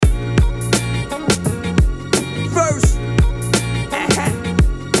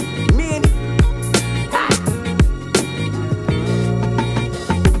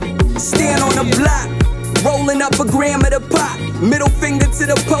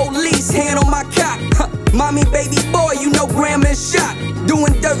call me baby boy, you know grammar is shot.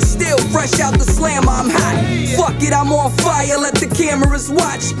 Doing dirt still, fresh out the slammer, I'm hot. Fuck it, I'm on fire, let the cameras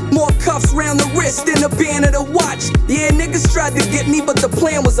watch. More cuffs round the wrist than a band of the watch. Yeah, niggas tried to get me, but the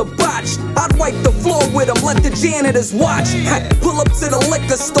plan was a botch. I'd wipe the floor with them, let the janitors watch. Pull up to the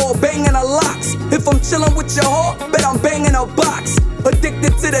liquor store, banging the locks. If I'm chillin' with your whore, bet I'm banging a box.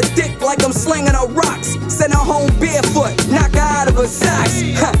 Addicted to the dick like I'm slinging her rocks. Send her home barefoot, knock her out of her socks.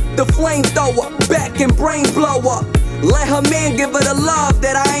 The flamethrower, back and brain blower. Let her man give her the love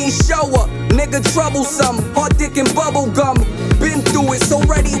that I ain't show her. Nigga troublesome, hard dick and bubble gum. Been through it, so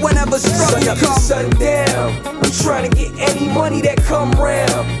ready whenever struggle comes. Sundown, I'm trying to get any money that come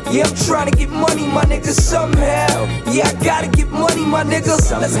round. Yeah, I'm trying to get money, my nigga, somehow. Yeah, I gotta get money, my nigga.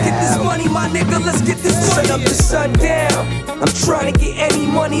 Let's get this money, my nigga, let's get this money. Sun up to sundown, I'm trying to get any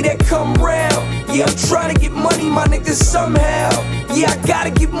money that come round. Yeah, I'm trying to get money, my nigga, somehow. Yeah, I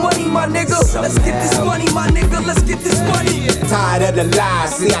gotta get money, my nigga. Let's get this money, my nigga, let's get this money. Tired of the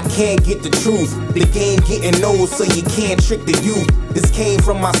lies, say I can't get the truth. The game getting old, so you can't trick the youth. This came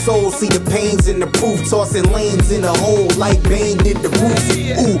from my soul, see the pains in the proof. Tossing lanes in a hole like Bane did the roof.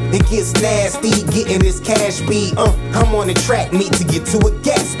 Ooh, it gets nasty, getting this cash beat. I'm on the track, need to get to a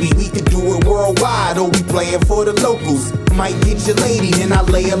gas speed. We could do it worldwide, or we playing for the locals. Might get your lady, then I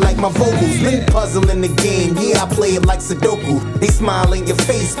lay her like my vocals. Been puzzling the game, yeah, I play it like Sudoku. They smile in your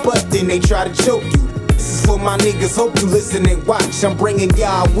face, but then they try to choke you. This is for my niggas, hope you listen and watch. I'm bringing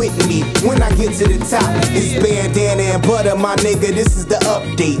y'all with me when I get to the top. It's Bandana and Butter, my nigga, this is the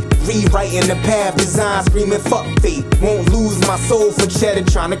update. Rewriting the path, design screaming fuck fate. Won't lose my soul for cheddar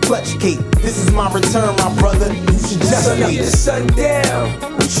trying to clutch cake. This is my return, my brother, you should just Sun up wait. to sundown,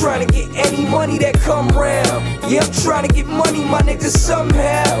 I'm trying to get any money that come round. Yeah, I'm trying to get money, my nigga,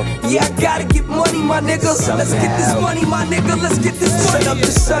 somehow. Yeah, I gotta get money, my nigga. Let's get this money, my nigga, let's get this money. Sun up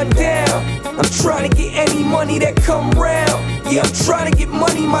to sundown, I'm trying to get any money that come round. Yeah, I'm trying to get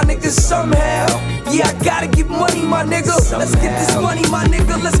money, my nigga, somehow. Yeah, I gotta get money, my nigga. Let's get this money, my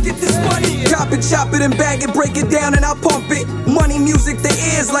nigga, let's get this money. Chop it, and bag it, break it down and I pump it. Money music, the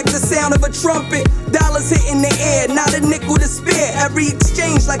ears like the sound of a trumpet. Dollars hitting the air, not a nickel to spare. Every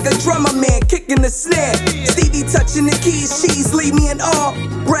exchange like a drummer man kicking the snare. Stevie touching the keys, cheese leave me in awe.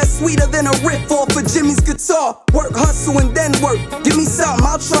 Breath sweeter than a riff off of Jimmy's guitar. Work, hustle, and then work. Give me something,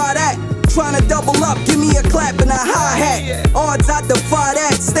 I'll try that. Trying to double up, give me a clap and a hi-hat. Odds I defy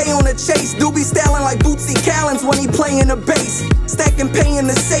that, stay on the chase. Doobie styling like Bootsy Collins when he playing the bass. Stacking pay in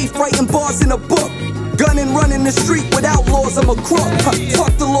the safe, writing bars in a book. Gunning, running the street with outlaws, I'm a crook.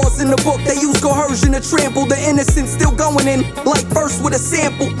 Fuck the laws in the book, they use coercion to trample the innocent, still going in like verse with a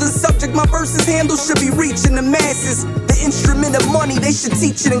sample. The subject my verses handle should be reaching the masses. The instrument of money, they should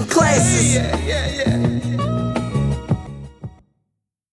teach it in classes.